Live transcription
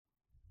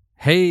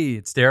Hey,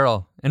 it's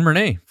Daryl and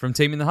Renee from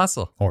Taming the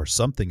Hustle. Or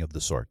something of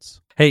the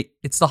sorts. Hey,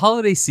 it's the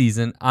holiday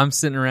season. I'm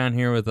sitting around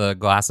here with a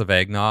glass of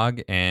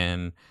eggnog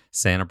and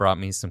Santa brought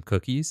me some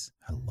cookies.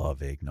 I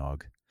love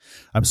eggnog.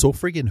 I'm so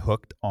friggin'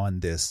 hooked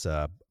on this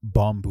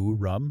bamboo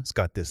rum. It's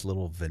got this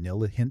little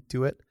vanilla hint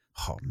to it.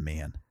 Oh,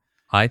 man.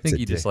 I think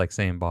you just like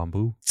saying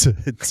bamboo.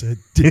 It's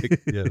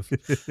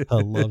addictive. I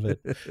love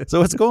it.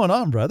 So what's going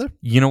on, brother?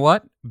 You know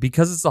what?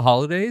 Because it's the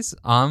holidays,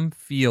 I'm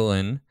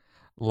feeling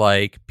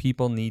like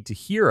people need to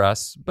hear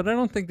us, but I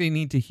don't think they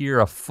need to hear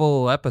a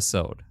full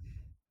episode.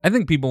 I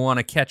think people want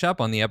to catch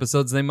up on the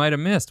episodes they might have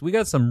missed. We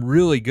got some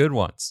really good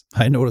ones.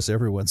 I notice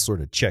everyone's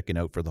sort of checking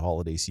out for the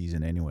holiday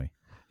season anyway.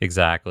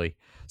 Exactly.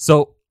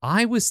 So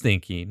I was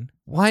thinking,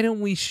 why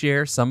don't we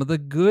share some of the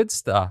good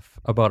stuff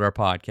about our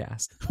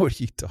podcast? What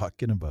are you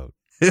talking about?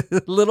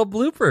 Little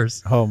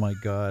bloopers. Oh, my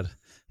God.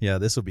 Yeah,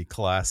 this will be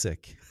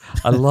classic.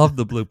 I love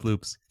the bloop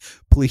bloops.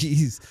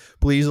 Please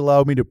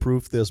allow me to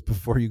proof this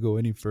before you go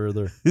any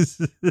further.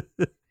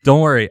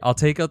 Don't worry. I'll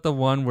take out the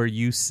one where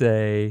you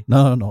say...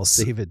 No.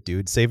 Save it,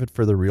 dude. Save it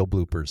for the real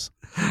bloopers.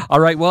 All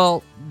right.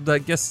 Well, I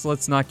guess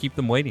let's not keep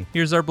them waiting.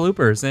 Here's our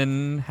bloopers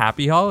and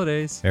happy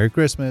holidays. Merry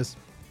Christmas.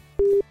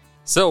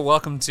 So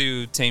welcome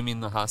to Taming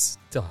the Hustle.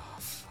 Oh,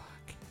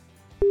 fuck.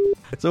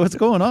 So what's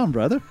going on,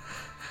 brother?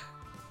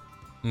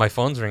 My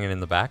phone's ringing in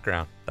the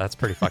background. That's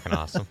pretty fucking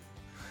awesome.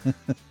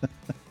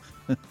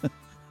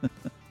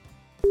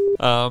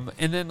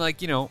 And then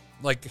like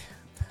I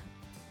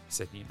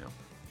said,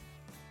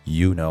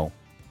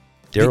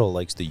 Daryl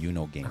likes the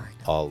game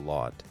a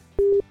lot.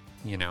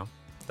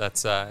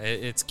 That's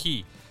it's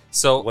key.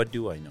 So What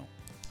do I know?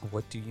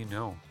 what do you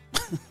know?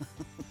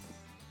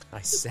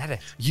 I said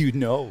it.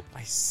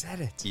 I said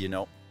it.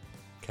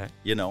 Okay.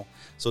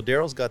 So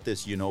Daryl's got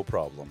this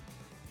problem.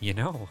 You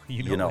know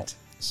it.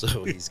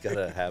 So he's got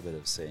a habit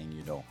of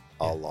saying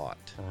a lot.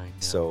 I know.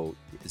 So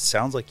it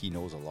sounds like he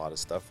knows a lot of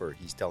stuff, or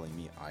he's telling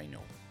me I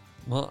know.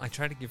 Well, I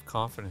try to give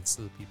confidence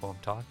to the people I'm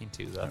talking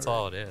to. That's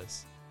All all it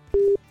is.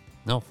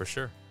 No, for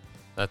sure.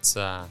 That's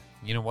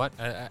you know what?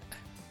 I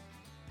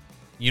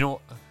how do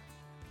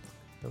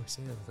I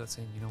say that without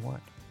saying you know what?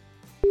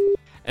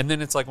 And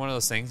then it's like one of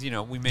those things, we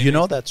may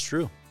That's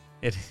true.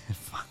 it.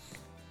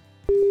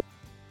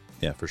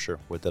 Yeah, for sure.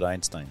 What did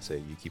Einstein say?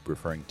 You keep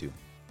referring to.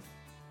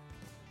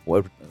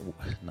 What?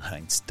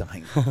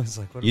 Einstein. I was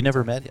like, what You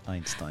never met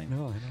Einstein.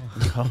 No, I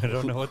know. I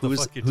don't know what the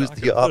fuck you're Who's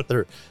talking the about.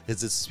 author?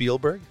 Is it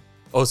Spielberg?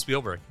 Oh,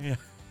 Spielberg. Yeah.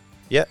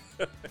 Yeah.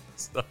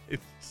 It's not-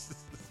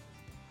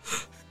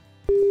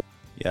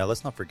 Yeah,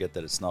 let's not forget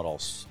that it's not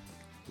all.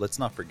 Let's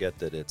not forget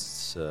that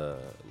it's.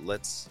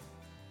 Let's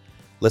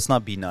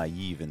not be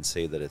naive and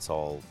say that it's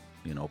all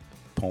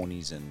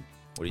ponies and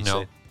what do you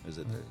say? Is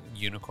it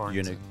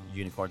unicorns?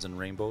 unicorns and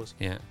rainbows?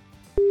 Yeah.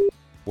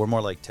 We're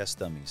more like test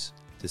dummies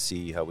to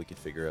see how we could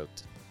figure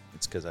out.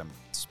 It's because I'm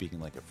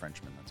speaking like a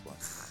Frenchman. That's why.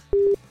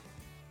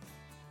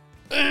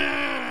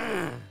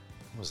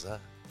 What was that?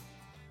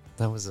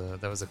 That was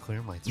a clear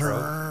in my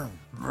throat.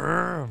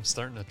 I'm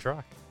starting a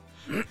truck.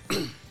 You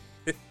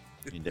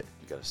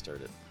got to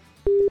start it.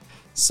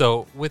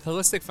 So with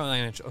holistic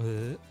financial,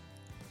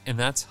 and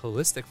that's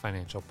holistic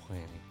financial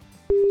planning.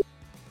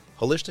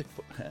 Holistic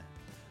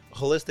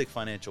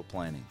financial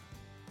planning.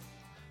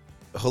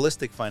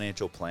 Holistic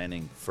financial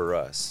planning for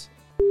us.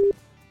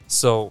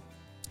 So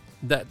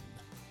that,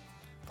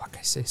 fuck,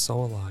 I say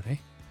so a lot, eh?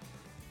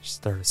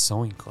 Start a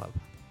sewing club.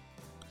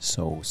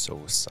 So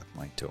suck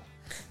my toe.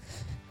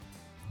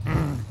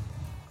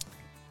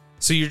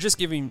 So you're just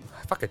giving,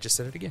 fuck, I just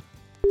said it again.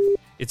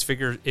 It's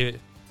figure it.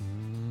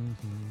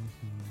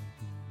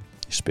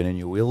 You're spinning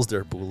your wheels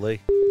there, Boule.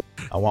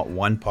 I want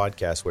one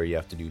podcast where you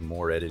have to do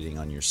more editing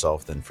on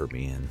yourself than for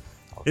me, and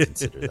I'll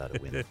consider that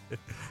a win.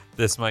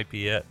 This might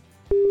be it.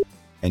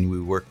 And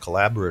we work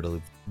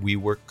collaboratively.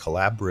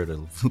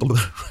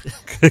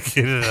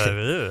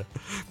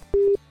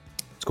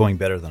 It's going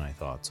better than I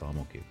thought, so I'm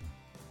okay.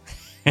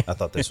 I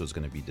thought this was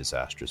going to be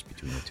disastrous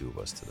between the two of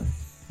us today.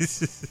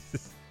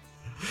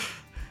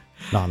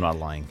 No, I'm not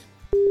lying.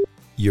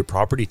 Your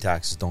property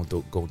taxes don't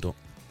go.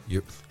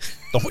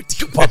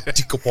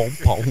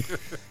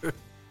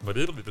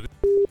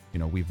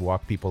 We've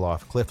walked people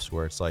off cliffs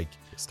where it's like.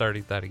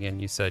 Starting that again,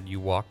 you said you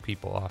walk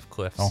people off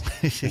cliffs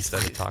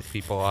instead of talk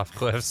people off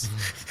cliffs.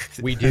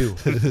 We do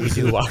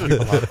walk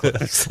people off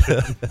cliffs.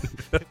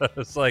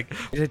 It's like,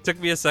 it took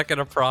me a second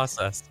to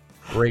process.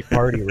 Great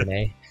party,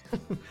 Renee.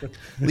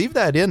 Leave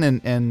that in,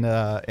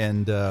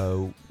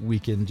 and we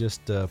can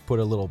just put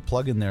a little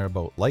plug in there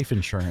about life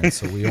insurance.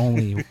 So we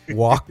only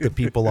walk the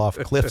people off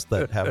cliffs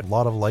that have a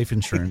lot of life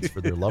insurance for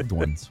their loved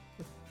ones.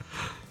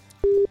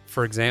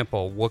 For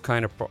example, what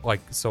kind of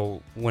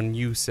so when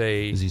you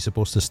say, Is he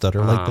supposed to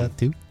stutter like that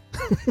too?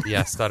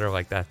 Yeah, stutter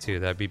like that too.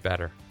 That'd be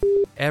better.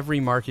 Every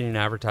marketing and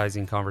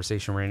advertising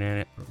conversation,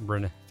 Renee.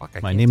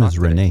 Fuck, My name is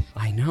Renee.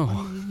 I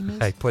know.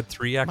 I put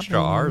 3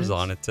 extra R's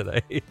on it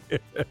today.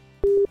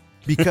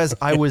 Because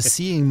I was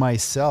seeing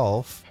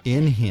myself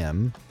in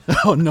him.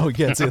 Oh, no, you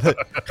can't say that.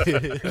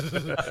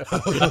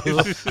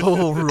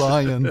 Oh,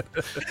 Ryan.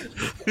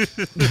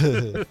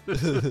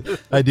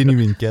 I didn't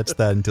even catch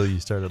that until you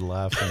started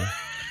laughing.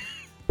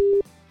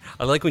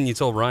 I like when you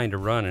told Ryan to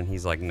run, and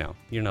he's like, "No,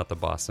 you're not the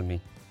boss of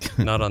me.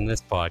 Not on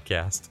this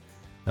podcast."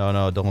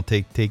 No, don't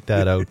take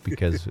that out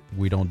because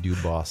we don't do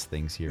boss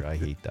things here. I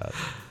hate that.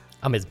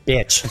 I'm his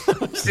bitch.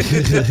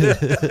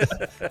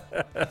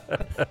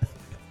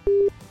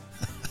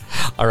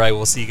 All right,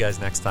 we'll see you guys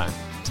next time.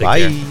 Take Bye.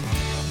 care.